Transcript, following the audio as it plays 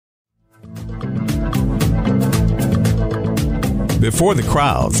Before the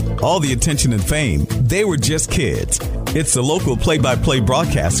crowds, all the attention and fame, they were just kids. It's the local play-by-play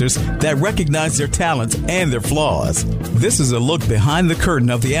broadcasters that recognize their talents and their flaws. This is a look behind the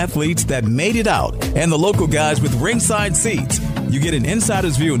curtain of the athletes that made it out and the local guys with ringside seats. You get an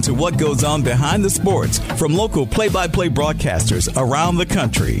insider's view into what goes on behind the sports from local play-by-play broadcasters around the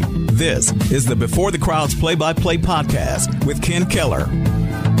country. This is the Before the Crowds Play-by-Play podcast with Ken Keller.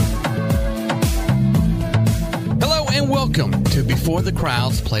 Hello and welcome to Before the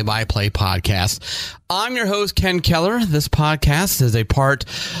Crowds Play-by-Play podcast. I'm your host, Ken Keller. This podcast is a part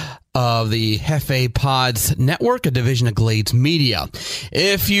of the Hefe Pods Network, a division of Glades Media.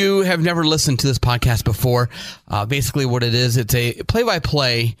 If you have never listened to this podcast before, basically what it is, it's a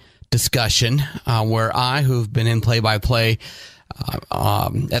play-by-play discussion where I, who've been in play-by-play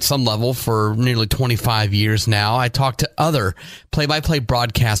at some level for nearly 25 years now, I talk to other play-by-play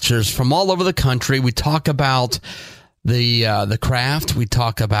broadcasters from all over the country. We talk about the craft. We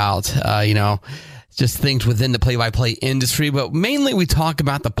talk about, just things within the play-by-play industry, but mainly we talk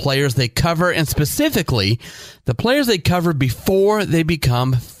about the players they cover, and specifically the players they cover before they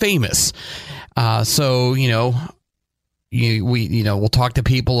become famous. We'll talk to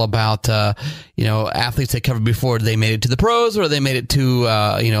people about, athletes they covered before they made it to the pros or they made it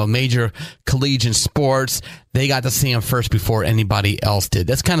to, major collegiate sports. They got to see them first before anybody else did.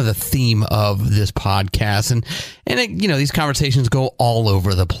 That's kind of the theme of this podcast. And these conversations go all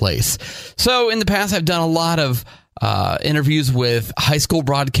over the place. So in the past, I've done a lot of interviews with high school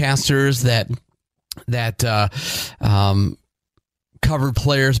broadcasters that covered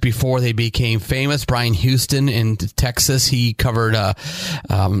players before they became famous. Brian Houston in Texas, he covered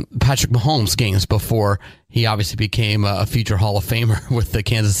Patrick Mahomes games before he obviously became a future Hall of Famer with the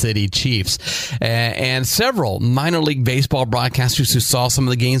Kansas City Chiefs. And several minor league baseball broadcasters who saw some of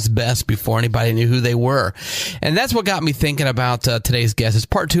the games best before anybody knew who they were. And that's what got me thinking about today's guest. It's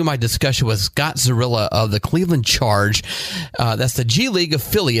part two of my discussion with Scott Zurilla of the Cleveland Charge. That's the G League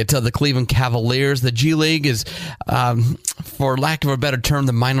affiliate of the Cleveland Cavaliers. The G League is, for lack of a better term,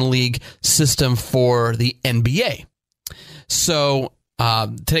 the minor league system for the NBA. So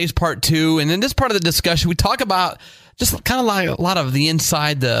today's part two, and in this part of the discussion, we talk about just kind of like a lot of the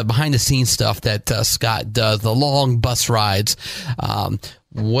inside, the behind-the-scenes stuff that Scott does, the long bus rides.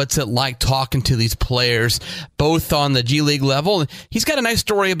 What's it like talking to these players, both on the G League level? He's got a nice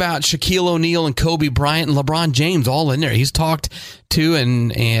story about Shaquille O'Neal and Kobe Bryant and LeBron James all in there. He's talked to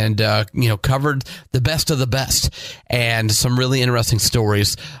and covered the best of the best, and some really interesting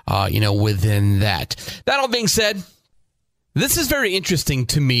stories, within that. That all being said, this is very interesting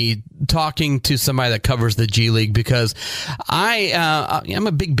to me, talking to somebody that covers the G League, because I'm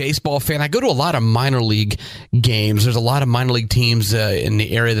a big baseball fan. I go to a lot of minor league games. There's a lot of minor league teams in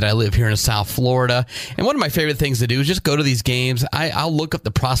the area that I live here in South Florida. And one of my favorite things to do is just go to these games. I'll look up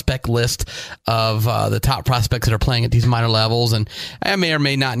the prospect list of the top prospects that are playing at these minor levels. And I may or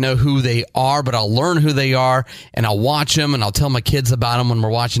may not know who they are, but I'll learn who they are, and I'll watch them, and I'll tell my kids about them when we're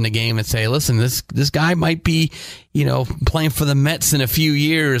watching the game and say, listen, this guy might be, playing for the Mets in a few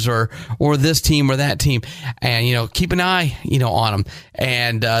years, or this team or that team, and keep an eye on them.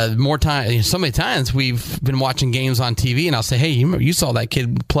 And so many times we've been watching games on TV, and I'll say, hey, you saw that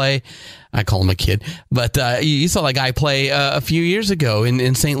kid play. I call him a kid, but you saw that guy play a few years ago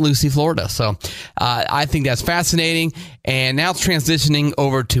in St. Lucie, Florida. So I think that's fascinating. And now it's transitioning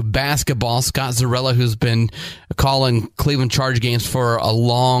over to basketball. Scott Zurilla, who's been calling Cleveland Charge games for a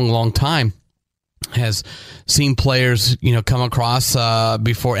long, long time, has seen players, come across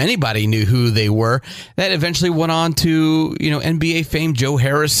before anybody knew who they were, that eventually went on to, NBA fame. Joe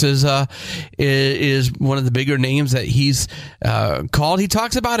Harris is one of the bigger names that he's called. He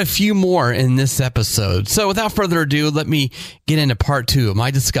talks about a few more in this episode. So without further ado, let me get into part two of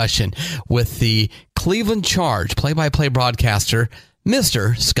my discussion with the Cleveland Charge play-by-play broadcaster,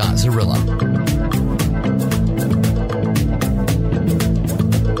 Mr. Scott Zurilla.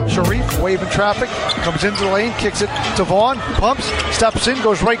 Sharif waving traffic, comes into the lane, kicks it to Vaughn, pumps, steps in,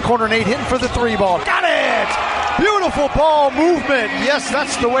 goes right corner, Nate hitting for the three ball. Got it! Beautiful ball movement. Yes,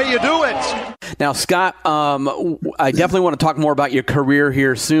 that's the way you do it. Now, Scott, I definitely want to talk more about your career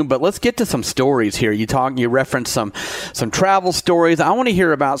here soon, but let's get to some stories here. You referenced some travel stories. I want to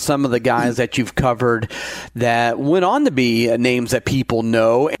hear about some of the guys that you've covered that went on to be names that people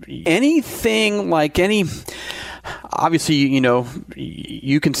know. Anything like any... Obviously,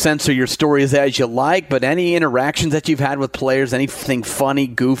 you can censor your stories as you like, but any interactions that you've had with players, anything funny,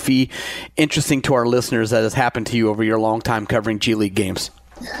 goofy, interesting to our listeners that has happened to you over your long time covering G League games?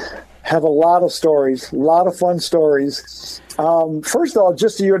 have a lot of stories, a lot of fun stories. First of all,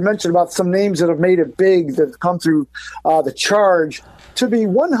 just you had mentioned about some names that have made it big that have come through the Charge. To be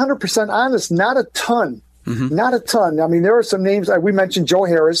 100% honest, not a ton. Not a ton. I mean, there are some names. We mentioned Joe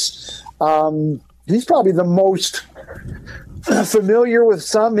Harris. He's probably the most familiar with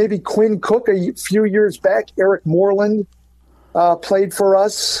some. Maybe Quinn Cook a few years back. Eric Moreland played for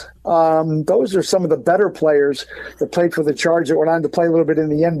us. Those are some of the better players that played for the Charge that went on to play a little bit in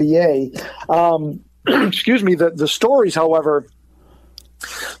the NBA. Excuse me. The stories, however,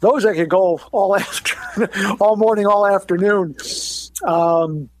 those I could go all morning, all afternoon.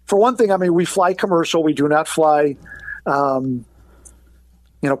 For one thing, I mean, we fly commercial. We do not fly,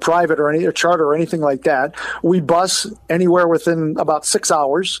 private or any charter or anything like that. We bus anywhere within about 6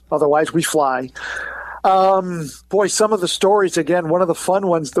 hours. Otherwise, we fly. Boy, some of the stories, again, one of the fun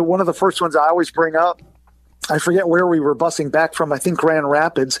ones, one of the first ones I always bring up, I forget where we were busing back from, I think Grand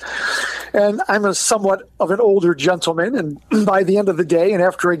Rapids. And I'm a somewhat of an older gentleman. And by the end of the day and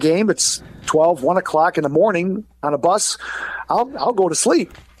after a game, it's 1 o'clock in the morning on a bus, I'll go to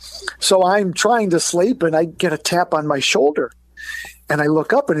sleep. So I'm trying to sleep and I get a tap on my shoulder. And I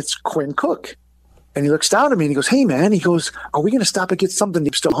look up and it's Quinn Cook. And he looks down at me and he goes, "Hey, man," he goes, "are we going to stop and get something?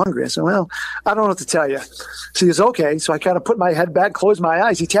 I'm still hungry." I said, "Well, I don't know what to tell you." So he goes, "Okay." So I kind of put my head back, close my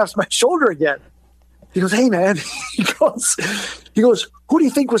eyes. He taps my shoulder again. He goes, "Hey, man," he goes, "who do you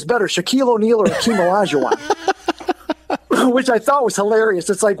think was better, Shaquille O'Neal or Hakeem Olajuwon?" Which I thought was hilarious.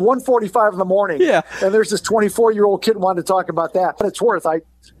 It's like 1:45 in the morning. Yeah. And there's this 24-year-old kid wanting to talk about that. But it's worth, I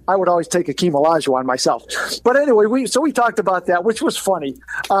would always take Hakeem Olajuwon myself. But anyway, we talked about that, which was funny.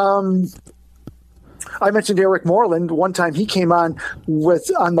 I mentioned Eric Moreland. One time he came on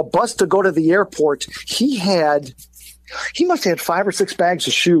the bus to go to the airport. He must have had 5 or 6 bags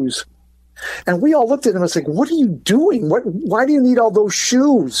of shoes. And we all looked at him and was like, "What are you doing? Why do you need all those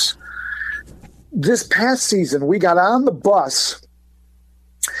shoes?" This past season, we got on the bus,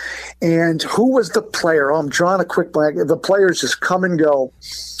 and who was the player? Oh, I'm drawing a quick blank. The players just come and go.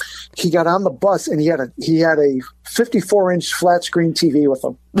 He got on the bus, and he had a 54-inch flat screen TV with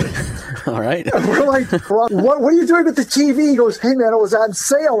him. All right. And we're like, what are you doing with the TV? He goes, "Hey, man, it was on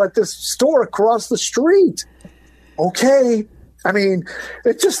sale at this store across the street." Okay. I mean,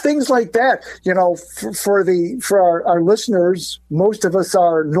 it's just things like that. For our listeners, most of us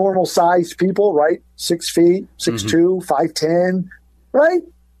are normal sized people, right? 6 feet, 6'2", 5'10", right?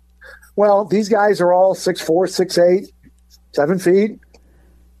 Well, these guys are all 6'4", 6'8", 7 feet.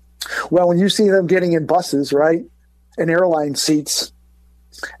 Well, when you see them getting in buses, right, and airline seats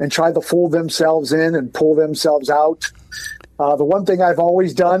and try to fold themselves in and pull themselves out, the one thing I've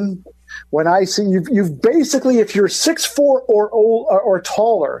always done when I see you've basically, if you're 6'4" or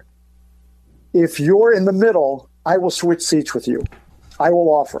taller, if you're in the middle, I will switch seats with you. I will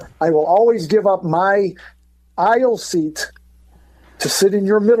offer. I will always give up my aisle seat to sit in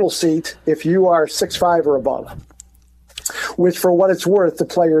your middle seat if you are 6'5" or above. Which, for what it's worth, the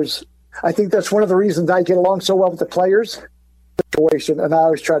players, I think that's one of the reasons I get along so well with the players situation, and I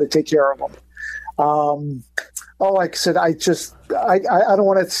always try to take care of them. Like I said, I don't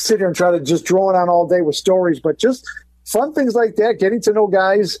want to sit here and try to just drone on all day with stories, but just fun things like that, getting to know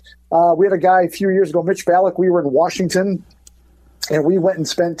guys. We had a guy a few years ago, Mitch Ballack. We were in Washington, and we went and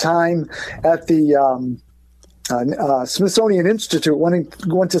spent time at the Smithsonian Institute,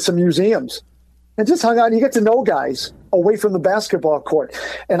 went to some museums, and just hung out. And you get to know guys away from the basketball court.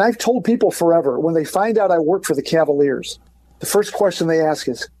 And I've told people forever, when they find out I work for the Cavaliers, the first question they ask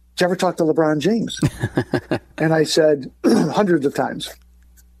is, "Did you ever talk to LeBron James?" And I said, hundreds of times,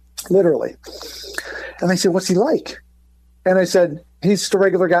 literally. And they said, "What's he like?" And I said, "He's just a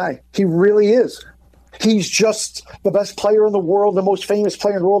regular guy. He really is. He's just the best player in the world, the most famous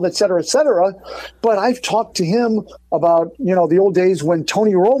player in the world, et cetera, et cetera." But I've talked to him about, the old days when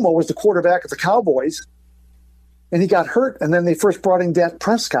Tony Romo was the quarterback of the Cowboys and he got hurt. And then they first brought in Dak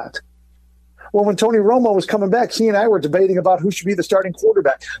Prescott. Well, when Tony Romo was coming back, he and I were debating about who should be the starting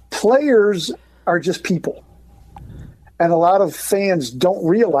quarterback. Players are just people. And a lot of fans don't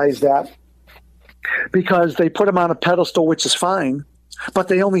realize that because they put them on a pedestal, which is fine, but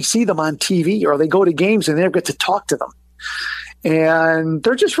they only see them on TV, or they go to games and they never get to talk to them. And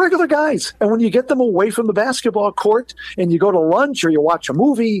they're just regular guys. And when you get them away from the basketball court and you go to lunch or you watch a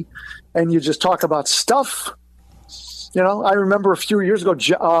movie and you just talk about stuff, I remember a few years ago,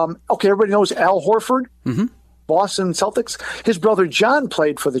 everybody knows Al Horford, Boston Celtics. His brother John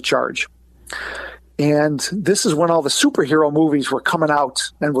played for the Charge. And this is when all the superhero movies were coming out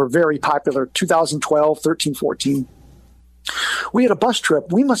and were very popular, 2012, 13, 14. We had a bus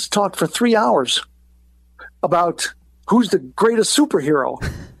trip. We must have talked for 3 hours about who's the greatest superhero.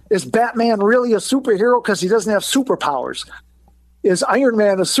 Is Batman really a superhero because he doesn't have superpowers? Is Iron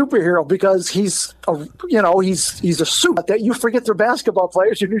Man a superhero because he's a suit that you forget they're basketball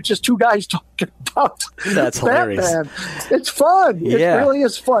players and you're just two guys talking about That's hilarious. Batman. It's fun. Yeah. It really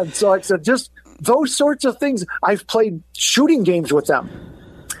is fun. So like I said, just those sorts of things. I've played shooting games with them.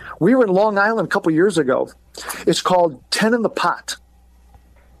 We were in Long Island a couple years ago. It's called 10 in the Pot.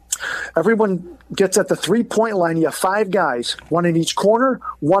 Everyone gets at the 3-point line. You have 5 guys, 1 in each corner,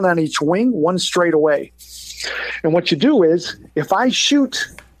 1 on each wing, 1 straight away. And what you do is, if I shoot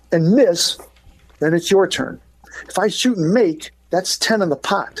and miss, then it's your turn. If I shoot and make, that's 10 in the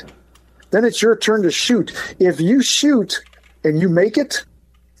pot. Then it's your turn to shoot. If you shoot and you make it,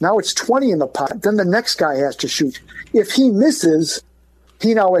 now it's 20 in the pot. Then the next guy has to shoot. If he misses,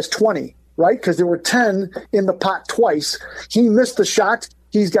 he now has 20, right? Because there were 10 in the pot twice. He missed the shot.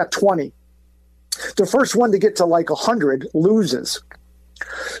 He's got 20. The first one to get to like 100 loses.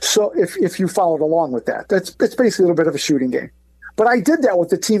 So if you followed along with that, it's basically a little bit of a shooting game. But I did that with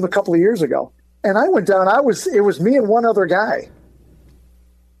the team a couple of years ago. And I went down, it was me and one other guy.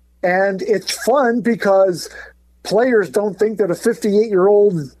 And it's fun because players don't think that a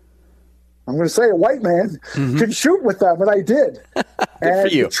 58-year-old, I'm going to say a white man, can shoot with them. And I did. And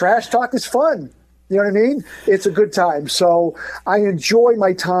the trash talk is fun. You know what I mean? It's a good time. So I enjoy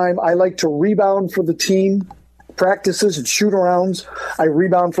my time. I like to rebound for the team. Practices and shoot-arounds. I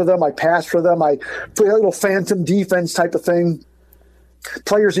rebound for them. I pass for them. I play a little phantom defense type of thing.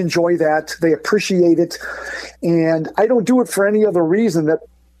 Players enjoy that. They appreciate it. And I don't do it for any other reason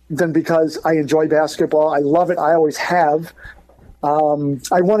than because I enjoy basketball. I love it. I always have.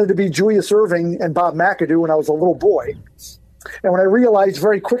 I wanted to be Julius Erving and Bob McAdoo when I was a little boy. And when I realized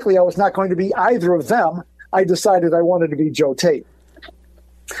very quickly I was not going to be either of them, I decided I wanted to be Joe Tate.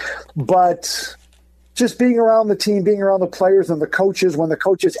 But just being around the team, being around the players and the coaches, when the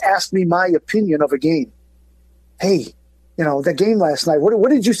coaches ask me my opinion of a game. Hey, the game last night, what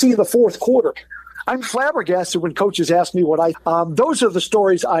did you see in the fourth quarter? I'm flabbergasted when coaches ask me those are the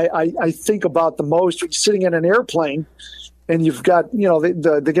stories I think about the most. When you're sitting in an airplane and you've got,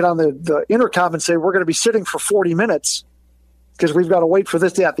 they get on the intercom and say, we're going to be sitting for 40 minutes because we've got to wait for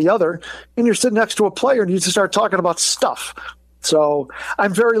this, that, the other. And you're sitting next to a player and you just start talking about stuff. So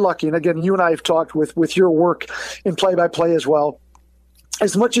I'm very lucky. And again, you and I have talked with your work in play-by-play as well.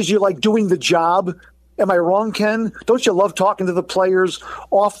 As much as you like doing the job, am I wrong, Ken? Don't you love talking to the players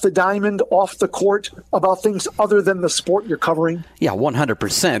off the diamond, off the court, about things other than the sport you're covering? Yeah,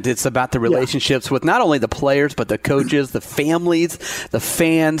 100%. It's about the relationships with not only the players, but the coaches, the families, the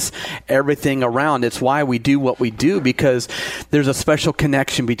fans, everything around. It's why we do what we do, because there's a special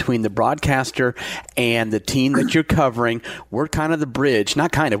connection between the broadcaster and the team that you're covering. We're kind of the bridge,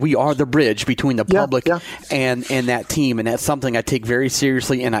 we are the bridge between the public and that team. And that's something I take very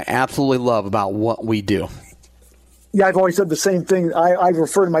seriously and I absolutely love about what we do. Yeah, I've always said the same thing. I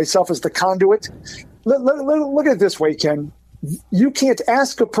refer to myself as the conduit. Look at it this way, Ken. You can't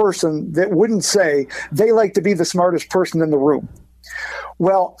ask a person that wouldn't say they like to be the smartest person in the room.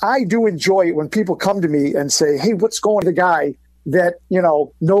 Well, I do enjoy it when people come to me and say, hey, what's going on? The guy that,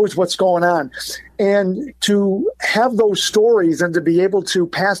 knows what's going on. And to have those stories and to be able to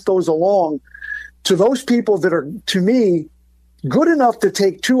pass those along to those people that are, to me, good enough to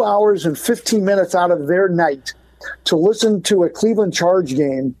take 2 hours and 15 minutes out of their night to listen to a Cleveland Charge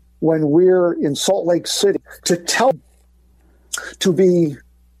game when we're in Salt Lake City, to be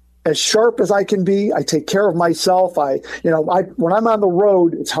as sharp as I can be. I take care of myself. When I'm on the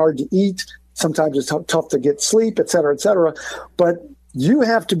road, it's hard to eat. Sometimes it's tough to get sleep, et cetera, et cetera. But you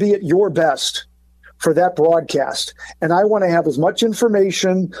have to be at your best for that broadcast. And I want to have as much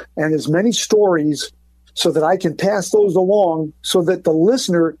information and as many stories so that I can pass those along so that the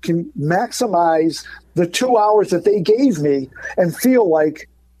listener can maximize the 2 hours that they gave me and feel like,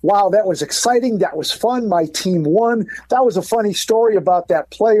 wow, that was exciting. That was fun. My team won. That was a funny story about that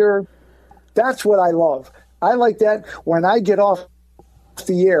player. That's what I love. I like that when I get off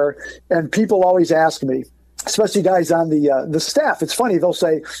the air and people always ask me, especially guys on the staff. It's funny. They'll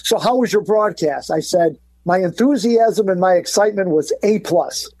say, so how was your broadcast? I said, my enthusiasm and my excitement was A+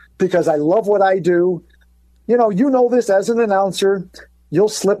 because I love what I do. You know this as an announcer. You'll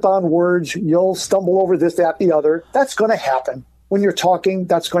slip on words. You'll stumble over this, that, the other. That's going to happen. When you're talking,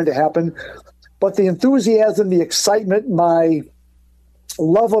 that's going to happen. But the enthusiasm, the excitement, my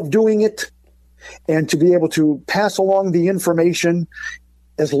love of doing it, and to be able to pass along the information,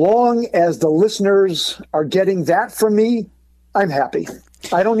 as long as the listeners are getting that from me, I'm happy.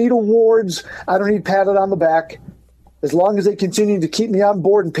 I don't need awards. I don't need patted on the back. As long as they continue to keep me on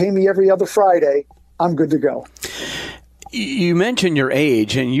board and pay me every other Friday, I'm good to go. You mentioned your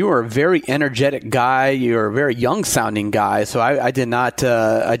age, and you are a very energetic guy. You're a very young-sounding guy. So I did not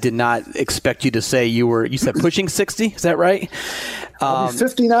expect you to say you said pushing 60. Is that right? I'll be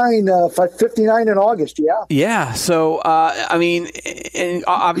 59 in August. Yeah. Yeah. So I mean, and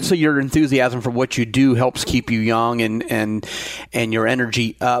obviously your enthusiasm for what you do helps keep you young and your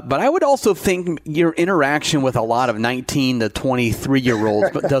energy. But I would also think your interaction with a lot of 19 to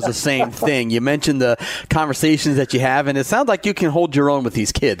 23-year-olds does the same thing. You mentioned the conversations that you have, and it sounds like you can hold your own with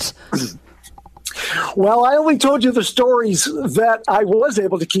these kids. Well, I only told you the stories that I was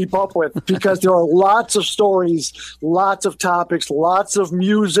able to keep up with, because there are lots of stories, lots of topics, lots of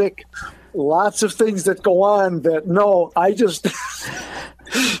music, lots of things that go on that I just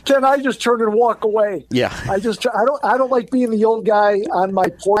turn and walk away. Yeah. I don't like being the old guy on my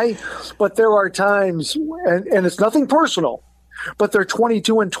porch, but there are times, and it's nothing personal, but they're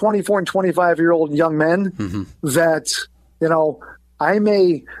 22 and 24 and 25-year-old young men that, I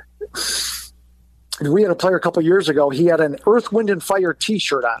may. We had a player a couple of years ago. He had an Earth, Wind, and Fire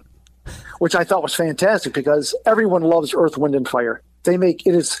T-shirt on, which I thought was fantastic because everyone loves Earth, Wind, and Fire. It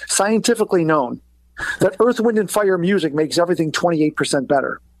is scientifically known that Earth, Wind, and Fire music makes everything 28%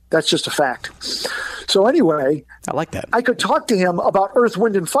 better. That's just a fact. So anyway, I like that. I could talk to him about Earth,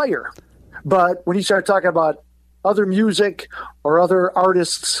 Wind, and Fire, but when he started talking about other music or other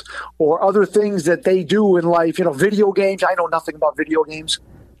artists or other things that they do in life, video games, I know nothing about video games.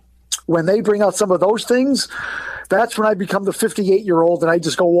 When they bring out some of those things, that's when I become the 58-year-old and I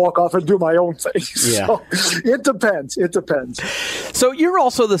just go walk off and do my own thing. Yeah. So it depends. It depends. So you're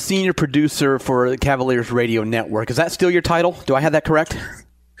also the senior producer for the Cavaliers Radio Network. Is that still your title? Do I have that correct?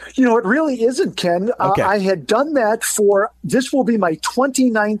 It really isn't, Ken. Okay. I had done that this will be my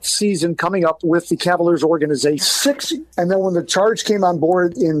 29th season coming up with the Cavaliers organization. And then when the Charge came on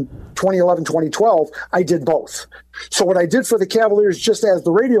board in 2011, 2012, I did both. So what I did for the Cavaliers just as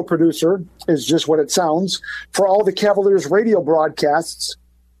the radio producer is just what it sounds. For all the Cavaliers radio broadcasts,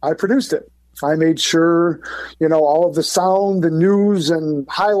 I produced it. I made sure, all of the sound, the news and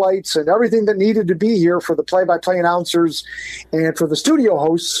highlights and everything that needed to be here for the play-by-play announcers and for the studio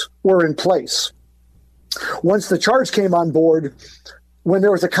hosts were in place. Once the Charge came on board, when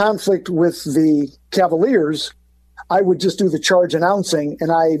there was a conflict with the Cavaliers, I would just do the Charge announcing,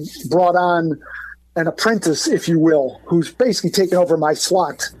 and I brought on an apprentice, if you will, who's basically taken over my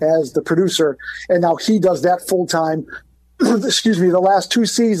slot as the producer, and now he does that full-time. Excuse me, the last 2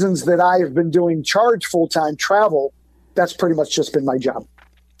 seasons that I have been doing Charge full-time travel, that's pretty much just been my job.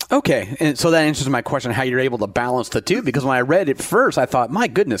 Okay, and so that answers my question, how you're able to balance the two, because when I read it first, I thought, my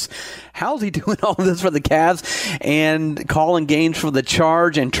goodness, how's he doing all of this for the Cavs and calling games for the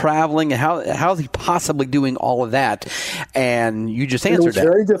Charge and traveling? How's he possibly doing all of that? And you just answered that. It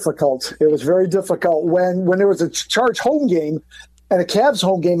was very difficult. It was very difficult. When there was a Charge home game and a Cavs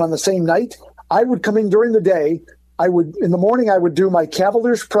home game on the same night, I would come in during the day. In the morning, I would do my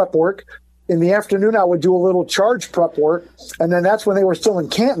Cavaliers prep work. In the afternoon, I would do a little Charge prep work. And then that's when they were still in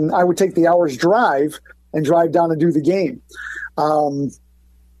Canton. I would take the hour's drive and drive down and do the game.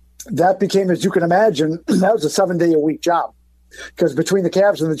 That became, as you can imagine, that was a 7-day-a-week job. Because between the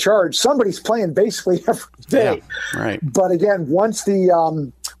Cavs and the Charge, somebody's playing basically every day. Yeah, right. But again, once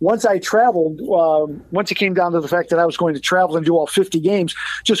I traveled, once it came down to the fact that I was going to travel and do all 50 games,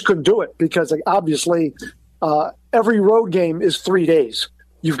 just couldn't do it because obviously every road game is 3 days.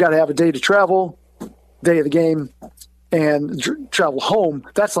 You've got to have a day to travel, day of the game, and travel home.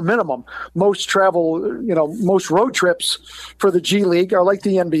 That's the minimum. Most road trips for the G League are like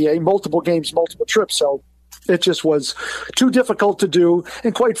the NBA, multiple games, multiple trips. So it just was too difficult to do.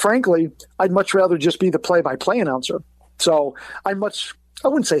 And quite frankly, I'd much rather just be the play-by-play announcer. So I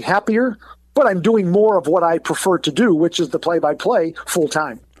wouldn't say happier, but I'm doing more of what I prefer to do, which is the play-by-play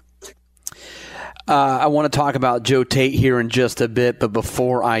full-time. I want to talk about Joe Tate here in just a bit, but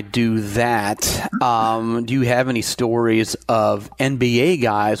before I do that, do you have any stories of NBA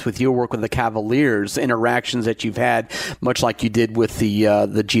guys with your work with the Cavaliers, interactions that you've had, much like you did with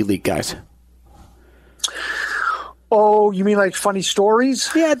the G League guys? Oh, you mean like funny stories?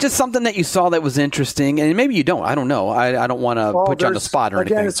 Yeah, just something that you saw that was interesting, and maybe you don't. I don't know. I don't want to put you on the spot or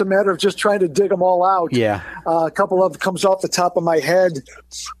anything. Again, it's a matter of just trying to dig them all out. Yeah. A couple of them comes off the top of my head.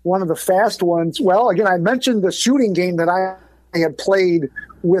 One of the fast ones. Well, again, I mentioned the shooting game that I had played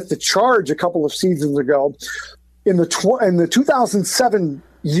with the Charge a couple of seasons ago. In the 2007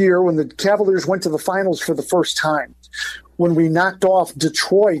 year, when the Cavaliers went to the finals for the first time, when we knocked off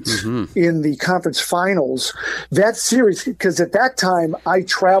Detroit in the conference finals, that series, because at that time I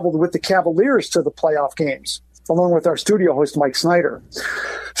traveled with the Cavaliers to the playoff games. along with our studio host, Mike Snyder.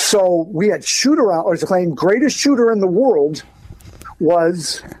 So we had shoot-around, or the claim greatest shooter in the world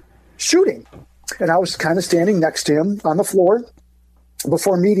was shooting. And I was kind of standing next to him on the floor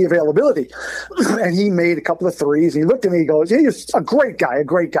before media availability. And he made a couple of threes. He looked at me, he goes, he's a great guy.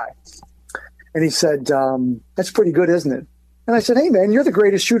 And he said, that's pretty good, isn't it? And I said, hey, man, you're the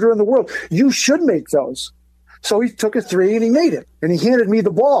greatest shooter in the world. You should make those. So he took a three and he made it. And he handed me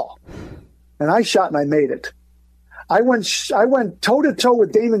the ball. And I shot and I made it. I went toe-to-toe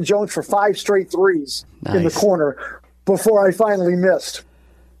with Damon Jones for 5 straight threes in the corner before I finally missed.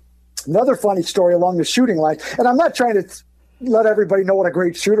 Another funny story along the shooting line. And I'm not trying to let everybody know what a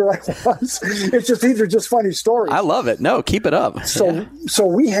great shooter I was. It's just, these are just funny stories. I love it. No, keep it up. So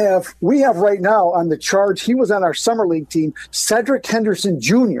we have right now on the charge, he was on our summer league team, Cedric Henderson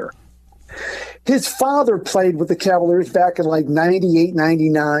Jr. His father played with the Cavaliers back in like 98,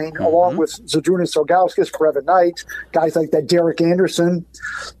 99, along with Zydrunas Ilgauskas, Brevin Knight, guys like that, Derek Anderson.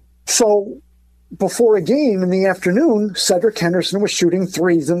 So before a game in the afternoon, Cedric Henderson was shooting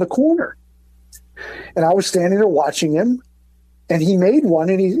threes in the corner. And I was standing there watching him. And he made one,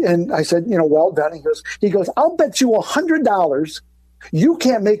 and I said, well done. He goes, I'll bet you $100 you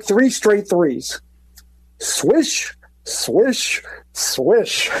can't make 3 straight threes. Swish, swish,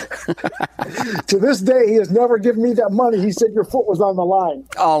 swish. To this day, he has never given me that money. He said your foot was on the line.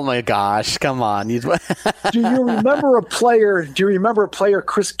 Oh my gosh, come on. Do you remember a player,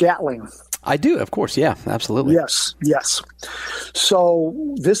 Chris Gatling? I do, of course. Yeah, absolutely. Yes.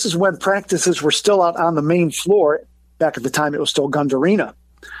 So this is when practices were still out on the main floor. Back at the time, it was still Gund Arena.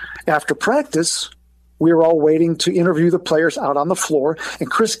 After practice, we were all waiting to interview the players out on the floor,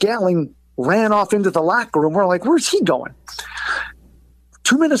 and Chris Gatling ran off into the locker room. We're like, where's he going?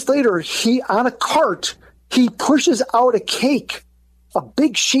 2 minutes later, he, on a cart, he pushes out a cake, a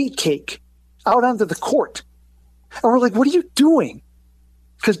big sheet cake, out onto the court. And we're like, what are you doing?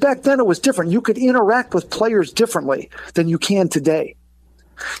 Because back then it was different. You could interact with players differently than you can today.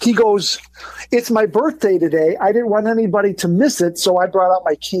 He goes, it's my birthday today. I didn't want anybody to miss it, so I brought out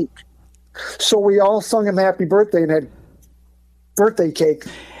my cake. So we all sung him happy birthday and had birthday cake.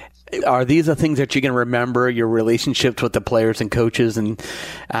 Are these the things that you can remember, your relationships with the players and coaches? And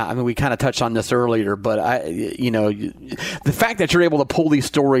we kind of touched on this earlier, but the fact that you're able to pull these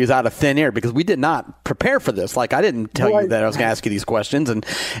stories out of thin air, because we did not prepare for this. Like, I didn't tell you that I was going to ask you these questions,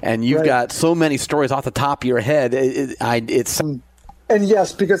 and you've got so many stories off the top of your head. It's And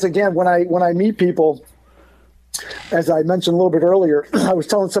yes, because again, when I meet people, as I mentioned a little bit earlier, I was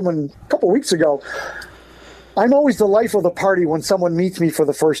telling someone a couple of weeks ago, I'm always the life of the party when someone meets me for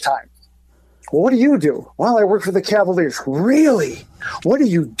the first time. Well, what do you do? Well, I work for the Cavaliers. Really? What do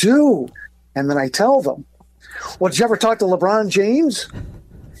you do? And then I tell them. Well, did you ever talk to LeBron James?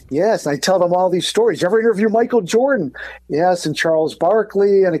 Yes, and I tell them all these stories. Did you ever interview Michael Jordan? Yes, and Charles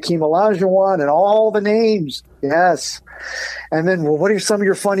Barkley and Hakeem Olajuwon and all the names. Yes. And then, well, what are some of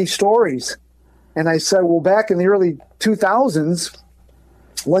your funny stories? And I said, well, back in the early 2000s,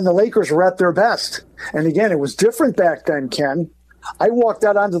 when the Lakers were at their best. And again, it was different back then, Ken. I walked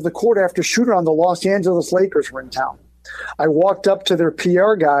out onto the court after shooting on the Los Angeles Lakers were in town. I walked up to their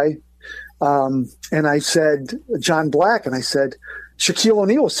PR guy, and I said, John Black, and I said, Shaquille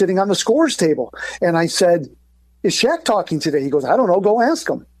O'Neal was sitting on the scorer's table. And I said, is Shaq talking today? He goes, I don't know. Go ask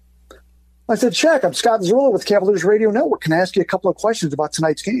him. I said, Shaq, I'm Scott Zurilla with Cavaliers Radio Network. Can I ask you a couple of questions about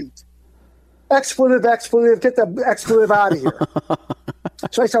tonight's game? Expletive, get the expletive out of here.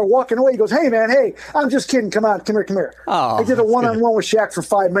 So I started walking away. He goes, hey, man, hey, I'm just kidding. Come here. Oh, I did a one-on-one with Shaq for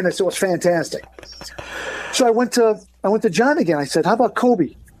 5 minutes. It was fantastic. So I went to John again. I said, how about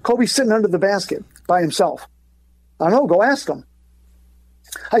Kobe? Kobe's sitting under the basket by himself. I don't know. Go ask him.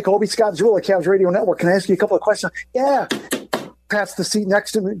 Hi, Kobe. Scott Zurilla, Cavs Radio Network. Can I ask you a couple of questions? Yeah. Pats the seat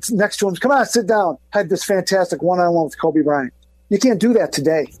next to him. Come on, sit down. Had this fantastic one-on-one with Kobe Bryant. You can't do that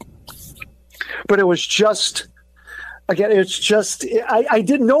today. But it was just, again, I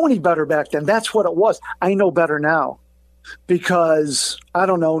didn't know any better back then. That's what it was. I know better now because, I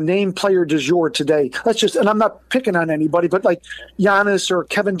don't know, name player du jour today. And I'm not picking on anybody, but like Giannis or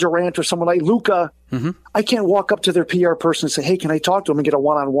Kevin Durant or someone like Luka, I can't walk up to their PR person and say, hey, can I talk to him and get a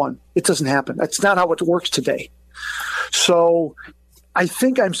one-on-one? It doesn't happen. That's not how it works today. So I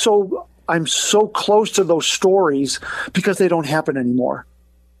think I'm so close to those stories because they don't happen anymore.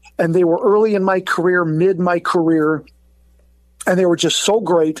 And they were early in my career, mid my career, and they were just so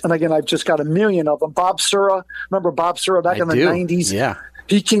great. And again, I've just got a million of them. Bob Sura, remember Bob Sura back in the 90s? Yeah.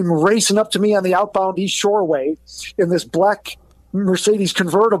 He came racing up to me on the outbound East Shoreway in this black Mercedes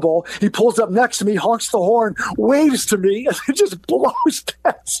convertible. He pulls up next to me, honks the horn, waves to me, and it just blows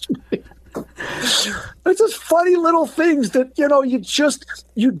past me. it's just funny little things that,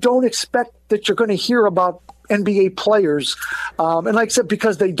 you don't expect that you're going to hear about NBA players. And like I said,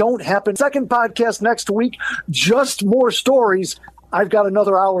 because they don't happen. Second podcast next week, just more stories. I've got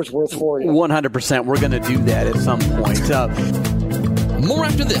another hour's worth for you. 100%. We're going to do that at some point. More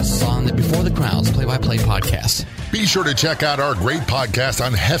after this on the Before the Crowds Play-by-Play podcast. Be sure to check out our great podcast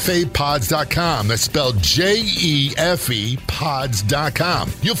on jefepods.com. That's spelled Jefe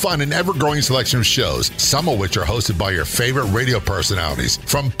pods.com. You'll find an ever-growing selection of shows, some of which are hosted by your favorite radio personalities,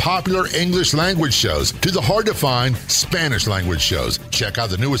 from popular English language shows to the hard-to-find Spanish language shows. Check out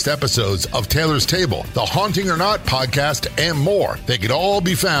the newest episodes of Taylor's Table, the Haunting or Not podcast, and more. They can all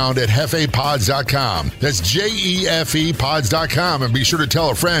be found at jefepods.com. That's Jefe pods.com, and be sure to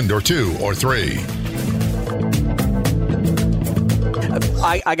tell a friend or two or three.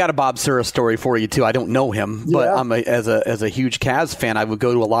 I got a Bob Sura story for you too. I don't know him, but I'm as a huge Cavs fan, I would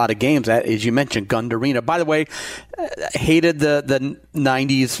go to a lot of games. As you mentioned, Gund Arena. By the way, hated the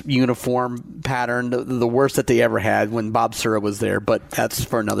 90s uniform pattern, the worst that they ever had when Bob Sura was there. But that's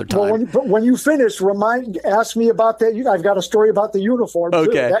for another time. Well, when you finish, ask me about that. I've got a story about the uniform.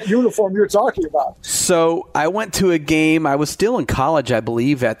 Okay, that uniform you're talking about. So I went to a game. I was still in college, I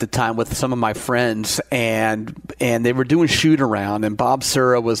believe, at the time with some of my friends, and they were doing shoot around, and Bob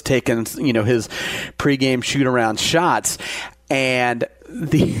Sura was taking, his pregame shoot around shots, and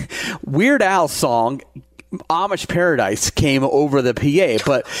the Weird Al song Amish Paradise came over the PA,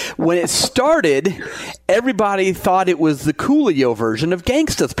 but when it started, everybody thought it was the Coolio version of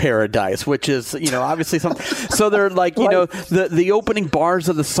Gangsta's Paradise, which is, obviously something. So they're like, the opening bars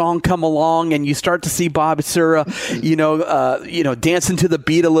of the song come along, and you start to see Bob Sura, dancing to the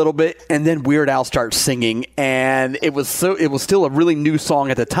beat a little bit, and then Weird Al starts singing, and it was still a really new song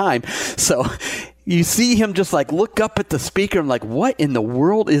at the time. So you see him just like look up at the speaker and like, what in the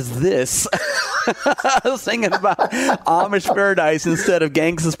world is this? Singing about Amish Paradise instead of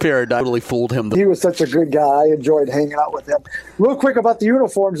Gangsta's Paradise. Totally fooled him. He was such a good guy. I enjoyed hanging out with him. Real quick about the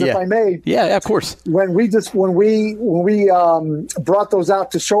uniforms, if I may. Yeah, of course. When we brought those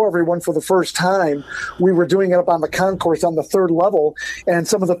out to show everyone for the first time, we were doing it up on the concourse on the third level, and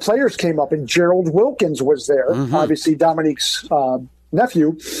some of the players came up, and Gerald Wilkins was there, obviously Dominique's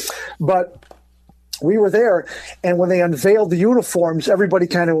nephew, but we were there, and when they unveiled the uniforms, everybody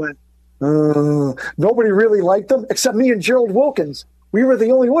kind of went, nobody really liked them, except me and Gerald Wilkins. We were the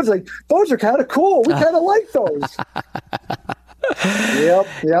only ones like, those are kind of cool. We kind of like those. Yep.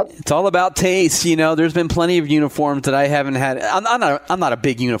 It's all about taste. There's been plenty of uniforms that I haven't had. I'm not a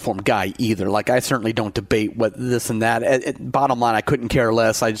big uniform guy either. Like, I certainly don't debate what this and that. Bottom line, I couldn't care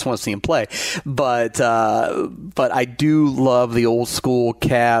less. I just want to see him play. But I do love the old school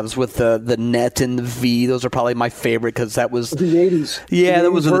Cavs with the net and the V. Those are probably my favorite because that was the 80s. Yeah,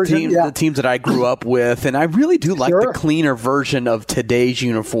 those are the teams that I grew up with, and I really do like the cleaner version of today's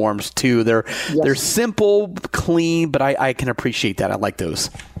uniforms too. They're simple, clean, but I can appreciate that. I like those.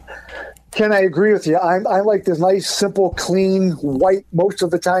 Ken, I agree with you. I like this nice, simple, clean, white, most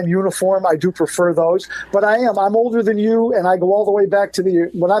of the time uniform. I do prefer those. But I'm older than you, and I go all the way back to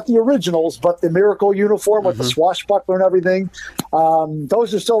not the originals, but the Miracle uniform with the swashbuckler and everything.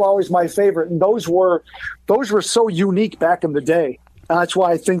 Those are still always my favorite. And those were so unique back in the day. That's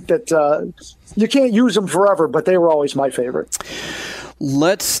why I think that you can't use them forever, but they were always my favorite.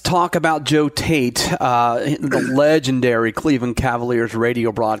 Let's talk about Joe Tate, the legendary Cleveland Cavaliers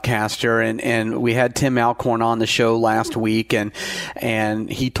radio broadcaster, and we had Tim Alcorn on the show last week, and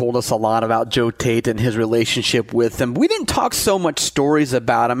he told us a lot about Joe Tate and his relationship with him. We didn't talk so much stories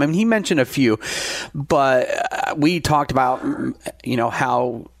about him. I mean, he mentioned a few, but we talked about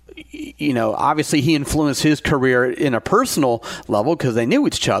how obviously he influenced his career in a personal level because they knew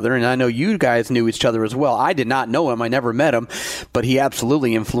each other, and I know you guys knew each other as well. I did not know him. I never met him, but he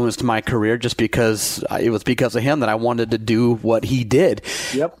absolutely influenced my career just because it was because of him that I wanted to do what he did.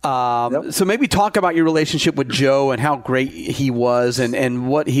 Yep. So maybe talk about your relationship with Joe and how great he was and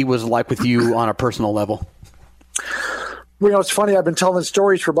what he was like with you on a personal level. Well, it's funny. I've been telling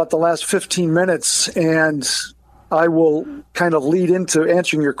stories for about the last 15 minutes, and I will kind of lead into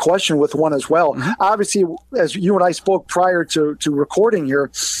answering your question with one as well. Obviously, as you and I spoke prior to recording here,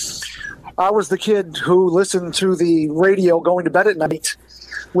 I was the kid who listened to the radio going to bed at night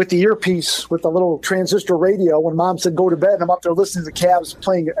with the earpiece, with the little transistor radio when Mom said go to bed, and I'm up there listening to the Cavs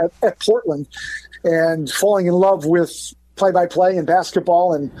playing at Portland and falling in love with play-by-play and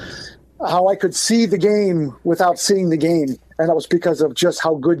basketball and how I could see the game without seeing the game. And that was because of just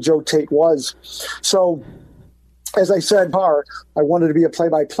how good Joe Tate was. So, as I said, I wanted to be a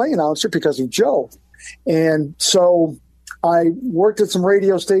play-by-play announcer because of Joe. And so I worked at some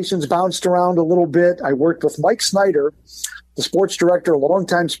radio stations, bounced around a little bit. I worked with Mike Snyder, the sports director, a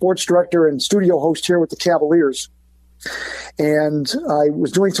longtime sports director and studio host here with the Cavaliers. And I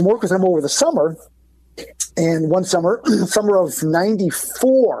was doing some work with him over the summer. And one summer, summer of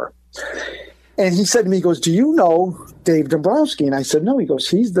 94, and he said to me, he goes, "Do you know Dave Dombrowski?" And I said, "No." He goes,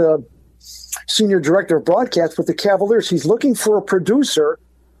 "He's the senior director of broadcast with the Cavaliers. He's looking for a producer.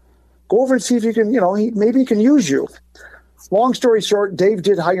 Go over and see if you can, maybe he can use you." Long story short, Dave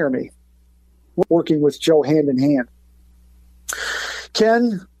did hire me, working with Joe hand in hand.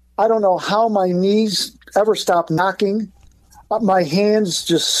 Ken, I don't know how my knees ever stopped knocking. My hands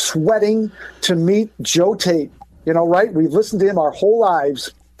just sweating to meet Joe Tate. Right? We've listened to him our whole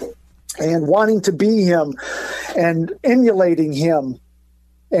lives and wanting to be him and emulating him.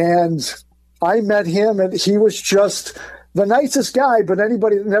 And I met him, and he was just the nicest guy, but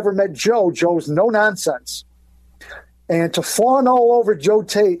anybody that never met Joe's no nonsense. And to fawn all over Joe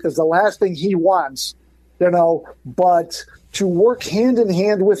Tate is the last thing he wants, but to work hand in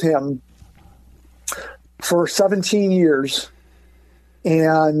hand with him for 17 years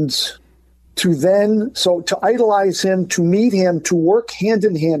and to idolize him, to meet him, to work hand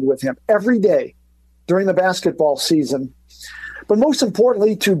in hand with him every day during the basketball season, but most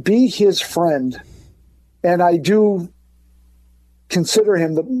importantly, to be his friend. And I do consider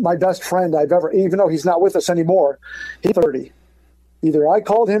him my best friend I've ever, even though he's not with us anymore. He's 30. Either I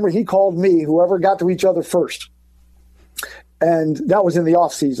called him or he called me, whoever got to each other first. And that was in the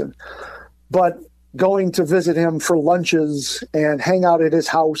off season. But going to visit him for lunches and hang out at his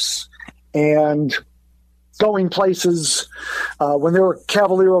house and going places. When there were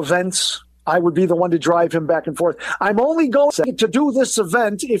Cavalier events, I would be the one to drive him back and forth. "I'm only going to do this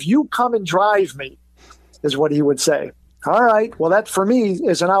event if you come and drive me," is what he would say. All right, well, that for me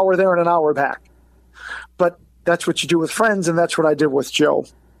is an hour there and an hour back. But that's what you do with friends, and that's what I did with Joe.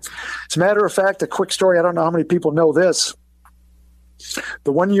 As a matter of fact, a quick story, I don't know how many people know this.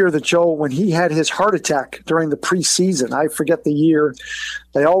 The one year that Joe, when he had his heart attack during the preseason, I forget the year,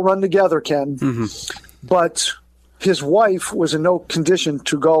 they all run together, Ken, but his wife was in no condition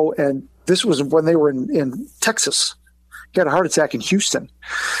to go, and this was when they were in Texas. He had a heart attack in Houston,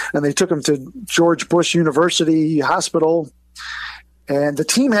 and they took him to George Bush University Hospital, and the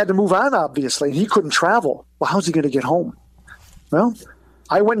team had to move on, obviously, and he couldn't travel. Well, how's he going to get home? Well,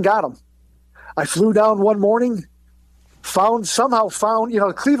 I went and got him. I flew down one morning, found,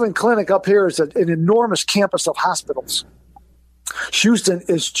 the Cleveland Clinic up here is an enormous campus of hospitals. Houston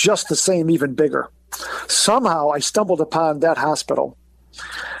is just the same, even bigger. Somehow I stumbled upon that hospital.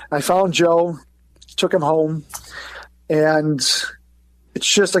 I found Joe, took him home, and it's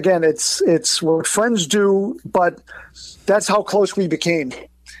just, again, it's what friends do, but that's how close we became.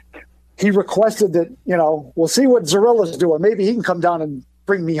 He requested that, we'll see what Zurilla's doing. Maybe he can come down and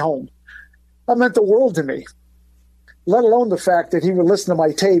bring me home. That meant the world to me, let alone the fact that he would listen to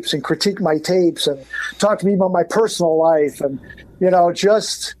my tapes and critique my tapes and talk to me about my personal life. And, we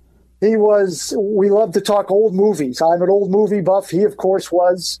loved to talk old movies. I'm an old movie buff. He, of course,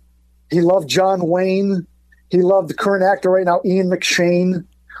 was. He loved John Wayne. He loved the current actor right now, Ian McShane.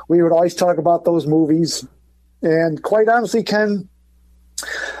 We would always talk about those movies. And quite honestly, Ken,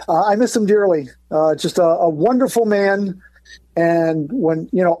 I miss him dearly. Just a wonderful man. And when,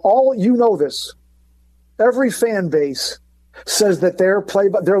 this, every fan base says that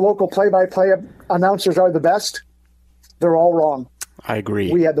their local play-by-play announcers are the best. They're all wrong. I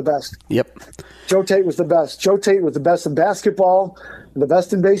agree. We had the best. Yep. Joe Tate was the best. Joe Tate was the best in basketball, the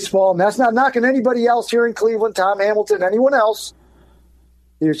best in baseball. And that's not knocking anybody else here in Cleveland, Tom Hamilton, anyone else.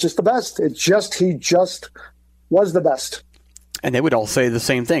 He was just the best. He just was the best. And they would all say the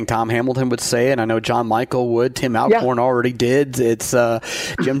same thing. Tom Hamilton would say it. I know John Michael would. Tim Alcorn already did. It's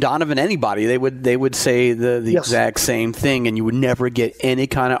Jim Donovan. Anybody they would say the exact same thing, and you would never get any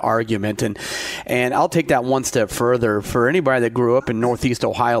kind of argument. And I'll take that one step further. For anybody that grew up in Northeast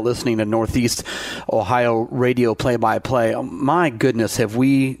Ohio, listening to Northeast Ohio radio play-by-play, my goodness, have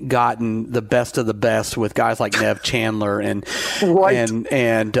we gotten the best of the best with guys like Nev Chandler and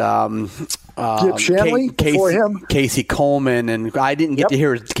Gib Shanley before him. Casey Coleman, and I didn't get to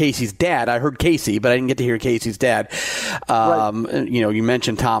hear Casey's dad. I heard Casey, but I didn't get to hear Casey's dad. You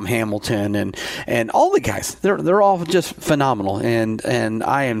mentioned Tom Hamilton and all the guys. They're all just phenomenal, and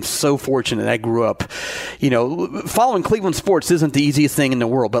I am so fortunate I grew up. Following Cleveland sports isn't the easiest thing in the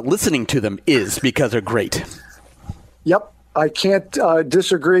world, but listening to them is, because they're great. Yep. I can't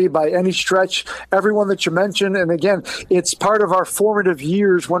disagree by any stretch. Everyone that you mentioned, and again, it's part of our formative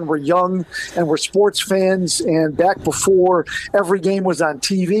years when we're young and we're sports fans. And back before every game was on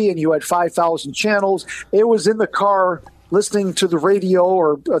TV and you had 5,000 channels, it was in the car listening to the radio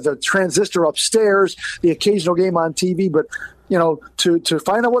or the transistor upstairs, the occasional game on TV. But, to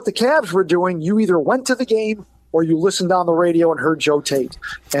find out what the Cavs were doing, you either went to the game or you listened on the radio and heard Joe Tate.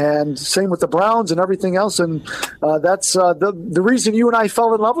 And same with the Browns and everything else. And that's the reason you and I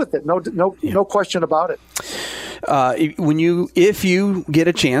fell in love with it. No question about it. If you get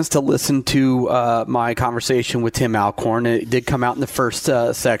a chance to listen to my conversation with Tim Alcorn, it did come out in the first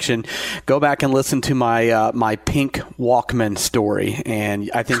section. Go back and listen to my pink Walkman story, and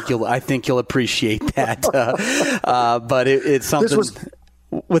I think you'll appreciate that. But it's something.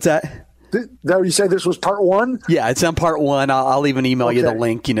 What's that? You say this was part one? Yeah, it's on part one. I'll even email you the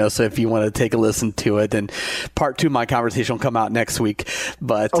link, so if you want to take a listen to it. And part two of my conversation will come out next week.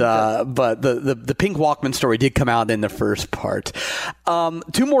 But the Pink Walkman story did come out in the first part.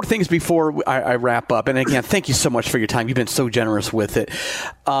 Two more things before I wrap up. And again, thank you so much for your time. You've been so generous with it.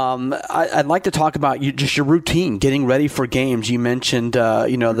 I'd like to talk about your routine, getting ready for games. You mentioned, I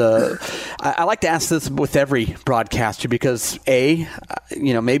like to ask this with every broadcaster because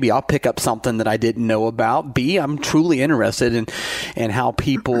maybe I'll pick up something that I didn't know about. B, I'm truly interested in how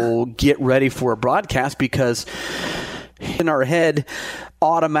people get ready for a broadcast, because in our head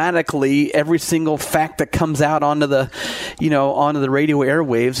automatically every single fact that comes out onto the radio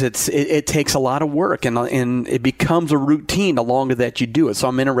airwaves, it takes a lot of work and it becomes a routine the longer that you do it. So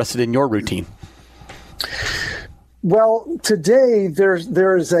I'm interested in your routine. Well, today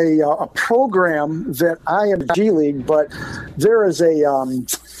there's a program that I am G League, but there is a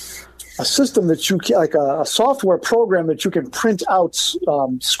system that you can, like a software program that you can print out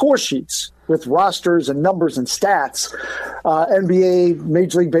score sheets with rosters and numbers and stats. NBA,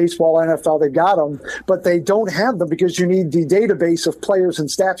 Major League Baseball, NFL, they got them, but they don't have them because you need the database of players and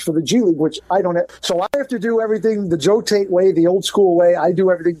stats for the G League, which I don't have. So I have to do everything the Joe Tate way, the old school way. I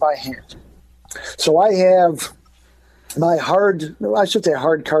do everything by hand. So I have my hard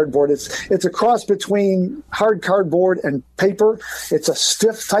cardboard. It's a cross between hard cardboard and paper. It's a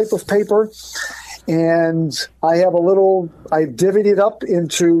stiff type of paper. And I have I've divvied it up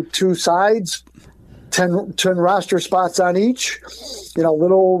into two sides, 10 roster spots on each,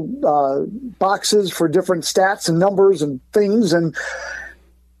 little boxes for different stats and numbers and things. And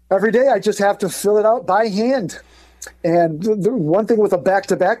every day I just have to fill it out by hand. And the one thing with a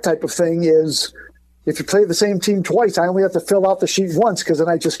back-to-back type of thing is, if you play the same team twice, I only have to fill out the sheet once because then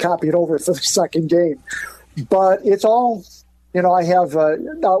I just copy it over for the second game. But it's all, I have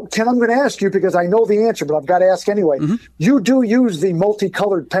now, Ken, I'm going to ask you because I know the answer, but I've got to ask anyway. Mm-hmm. You do use the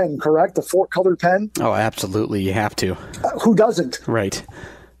multicolored pen, correct? The 4-colored pen? Oh, absolutely. You have to. Who doesn't? Right.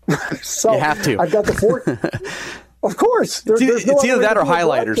 So you have to. I've got the 4. Of course. It's either that or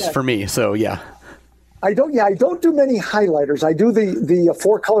highlighters for me. So, yeah. I don't do many highlighters. I do the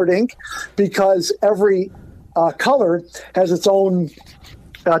 4-colored ink because every color has its own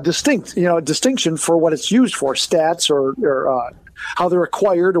distinction for what it's used for, stats or how they're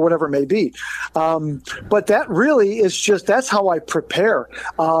acquired or whatever it may be. But that really is that's how I prepare.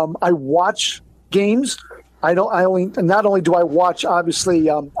 I watch games. Not only do I watch, obviously,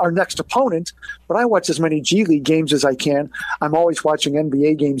 our next opponent, but I watch as many G League games as I can. I'm always watching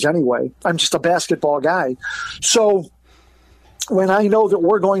NBA games anyway. I'm just a basketball guy. So when I know that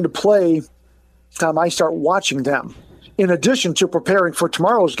we're going to play, I start watching them, in addition to preparing for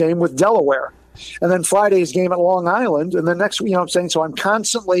tomorrow's game with Delaware, and then Friday's game at Long Island, and then next week, so I'm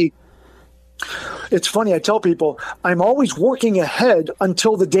constantly – it's funny, I tell people, I'm always working ahead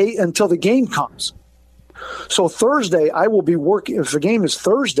until the game comes. So Thursday, I will be working. If the game is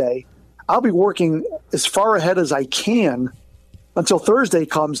Thursday, I'll be working as far ahead as I can until Thursday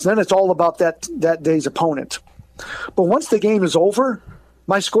comes. Then it's all about that day's opponent. But once the game is over,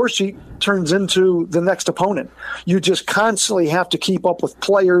 my score sheet turns into the next opponent. You just constantly have to keep up with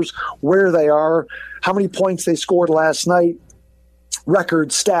players, where they are, how many points they scored last night,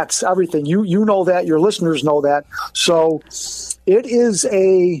 records, stats, everything. You know that. Your listeners know that. So it is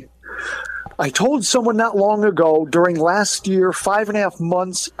I told someone not long ago, during last year, 5.5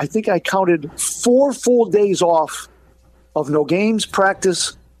 months, I think I counted 4 full days off of no games,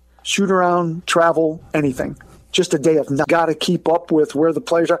 practice, shoot around, travel, anything. Just a day of not got to keep up with where the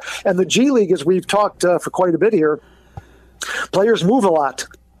players are. And the G League, as we've talked for quite a bit here, players move a lot.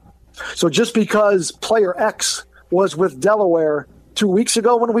 So just because player X was with Delaware 2 weeks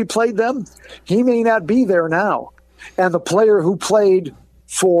ago when we played them, he may not be there now. And the player who played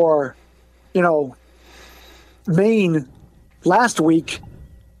for Maine last week,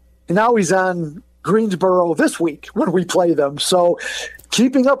 and now he's on Greensboro this week when we play them. So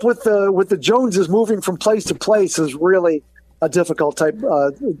keeping up with the Joneses moving from place to place is really a difficult type.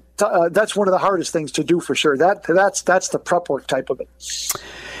 That's one of the hardest things to do for sure. That's the prep work type of it.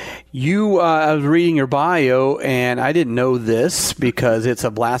 I was reading your bio, and I didn't know this because it's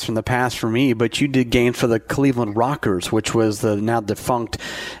a blast from the past for me, but you did games for the Cleveland Rockers, which was the now defunct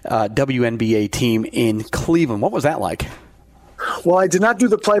WNBA team in Cleveland. What was that like? Well, I did not do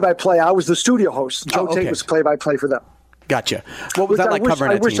the play-by-play. I was the studio host. Joe Tate was play-by-play for them. Gotcha. What was that like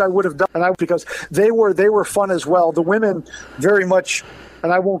covering that team? I wish I would have done, because they were fun as well. The women very much,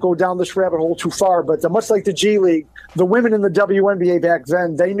 and I won't go down this rabbit hole too far, but much like the G League, the women in the WNBA back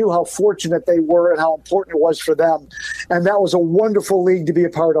then, they knew how fortunate they were and how important it was for them. And that was a wonderful league to be a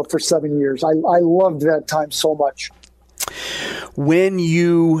part of for 7 years. I loved that time so much. When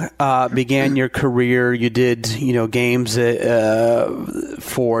you began your career, you did games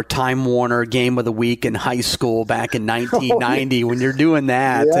for Time Warner Game of the Week in high school back in 1990. When you're doing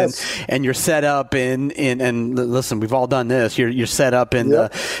that, yes. and you're set up in listen, we've all done this. You're set up in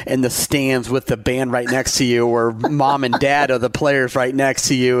the stands with the band right next to you, or mom and dad are the players right next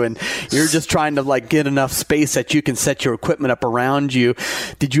to you, and you're just trying to get enough space that you can set your equipment up around you.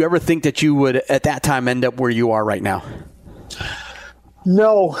 Did you ever think that you would at that time end up where you are right now?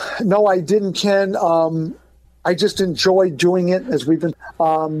 No, I didn't, Ken. I just enjoyed doing it as we've been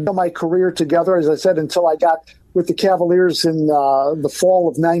my career together, as I said, until I got with the Cavaliers in the fall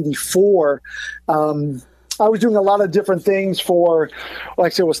of '94. I was doing a lot of different things for,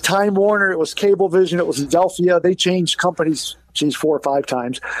 like I said, it was Time Warner, it was Cablevision, it was Philadelphia. They changed companies, 4 or 5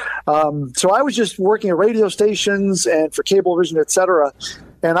 times. So I was just working at radio stations and for Cablevision, et cetera.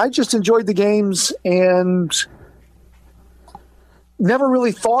 And I just enjoyed the games and never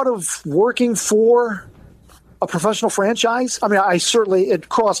really thought of working for a professional franchise. I mean, it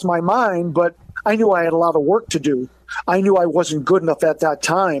crossed my mind, but I knew I had a lot of work to do. I knew I wasn't good enough at that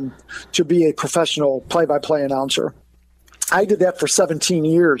time to be a professional play-by-play announcer. I did that for 17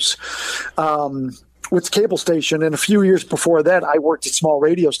 years with the cable station, and a few years before that, I worked at small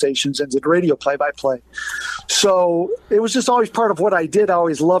radio stations and did radio play-by-play. So it was just always part of what I did. I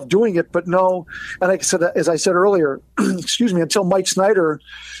always loved doing it, but no. And like I said, as I said earlier, excuse me, until Mike Snyder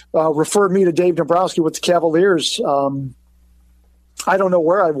referred me to Dave Dombrowski with the Cavaliers, I don't know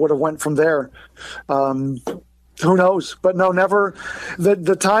where I would have went from there. Who knows? But no, never.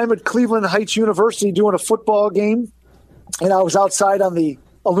 The time at Cleveland Heights University doing a football game, and I was outside on the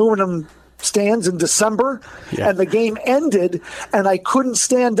aluminum stands in December, and the game ended, and I couldn't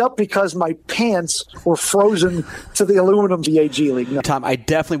stand up because my pants were frozen to the aluminum VAG League. No. Tom, I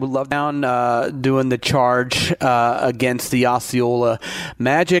definitely would love down doing the charge against the Osceola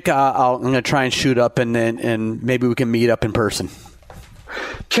Magic. I'm going to try and shoot up, and maybe we can meet up in person.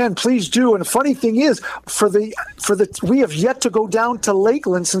 Ken, please do. And the funny thing is, we have yet to go down to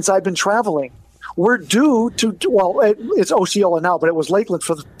Lakeland since I've been traveling. We're due to, it's Osceola now, but it was Lakeland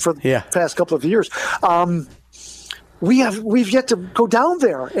for the past couple of years. We've yet to go down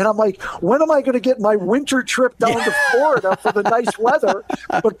there. And I'm like, when am I going to get my winter trip down to Florida for the nice weather?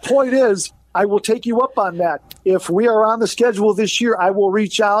 But point is, I will take you up on that. If we are on the schedule this year, I will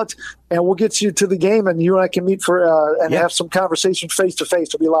reach out and we'll get you to the game, and you and I can meet and have some conversation face to face.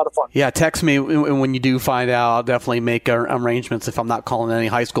 It'll be a lot of fun. Yeah, text me when you do find out. I'll definitely make arrangements. If I'm not calling any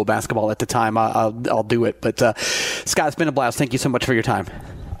high school basketball at the time, I'll do it. But Scott, it's been a blast. Thank you so much for your time.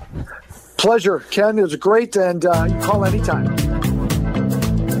 Pleasure, Ken. It was great, and you can call anytime.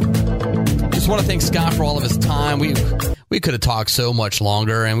 Just want to thank Scott for all of his time. We could have talked so much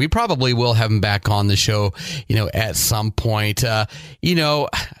longer, and we probably will have him back on the show, at some point. I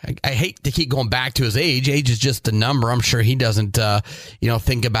hate to keep going back to his age. Age is just a number. I'm sure he doesn't,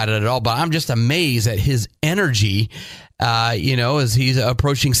 think about it at all. But I'm just amazed at his energy, as he's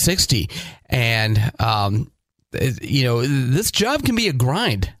approaching 60. And, this job can be a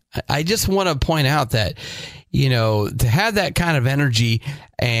grind. I just want to point out that, to have that kind of energy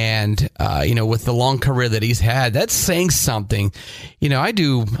and, with the long career that he's had, that's saying something. I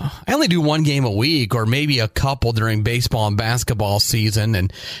only do one game a week or maybe a couple during baseball and basketball season.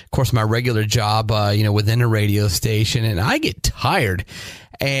 And of course, my regular job, within a radio station, and I get tired.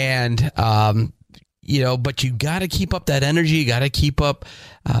 And, but you got to keep up that energy. You got to keep up,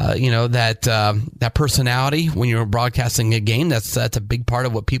 that personality when you're broadcasting a game. That's a big part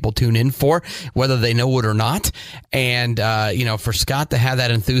of what people tune in for, whether they know it or not. And, for Scott to have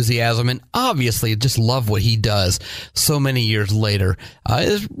that enthusiasm and obviously just love what he does so many years later,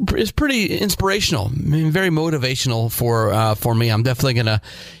 is pretty inspirational. I mean, very motivational for me. I'm definitely going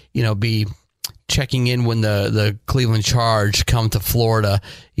to, be checking in when the Cleveland Charge come to Florida,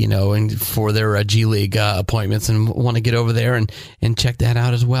 and for their G League appointments, and want to get over there and check that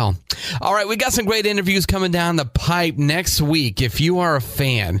out as well. All right, we got some great interviews coming down the pipe next week. If you are a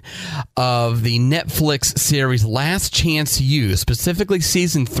fan of the Netflix series Last Chance U, specifically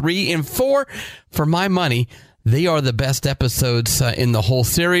season 3 and 4, for my money, they are the best episodes in the whole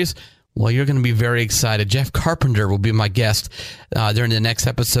series. Well, you're going to be very excited. Jeff Carpenter will be my guest during the next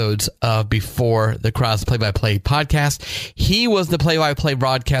episodes of Before the Crowds Play-by-Play podcast. He was the play-by-play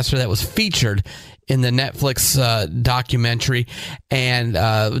broadcaster that was featured in the Netflix documentary and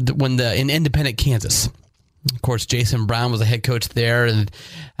in Independent, Kansas. Of course, Jason Brown was the head coach there, and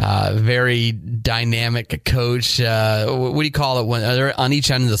very dynamic coach. What do you call it when they're on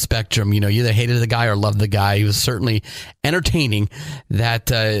each end of the spectrum? You either hated the guy or loved the guy. He was certainly entertaining. That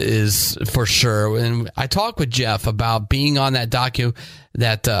is for sure. And I talked with Jeff about being on that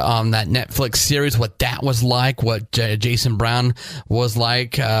that Netflix series, what that was like, what Jason Brown was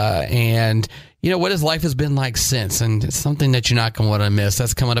like, and what his life has been like since, and it's something that you're not going to want to miss.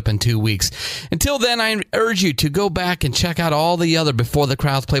 That's coming up in 2 weeks. Until then, I urge you to go back and check out all the other Before the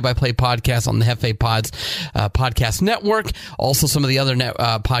Crowds Play-by-Play podcasts on the Hefe Pods podcast network. Also, some of the other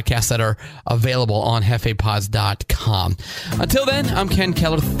podcasts that are available on hefepods.com. Until then, I'm Ken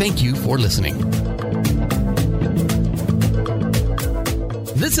Keller. Thank you for listening.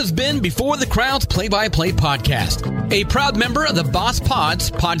 This has been Before the Crowds Play-by-Play podcast, a proud member of the Boss Pods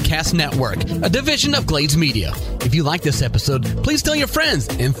Podcast Network, a division of Glades Media. If you like this episode, please tell your friends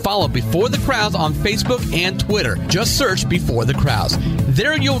and follow Before the Crowds on Facebook and Twitter. Just search Before the Crowds.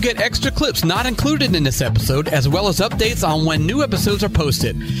 There you'll get extra clips not included in this episode, as well as updates on when new episodes are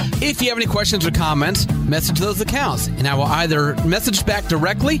posted. If you have any questions or comments, message those accounts, and I will either message back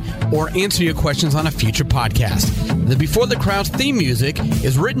directly or answer your questions on a future podcast. The Before the Crowds theme music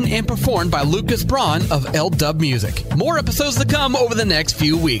is written and performed by Lucas Braun of L-Dub Music. More episodes to come over the next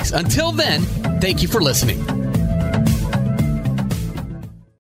few weeks. Until then, thank you for listening.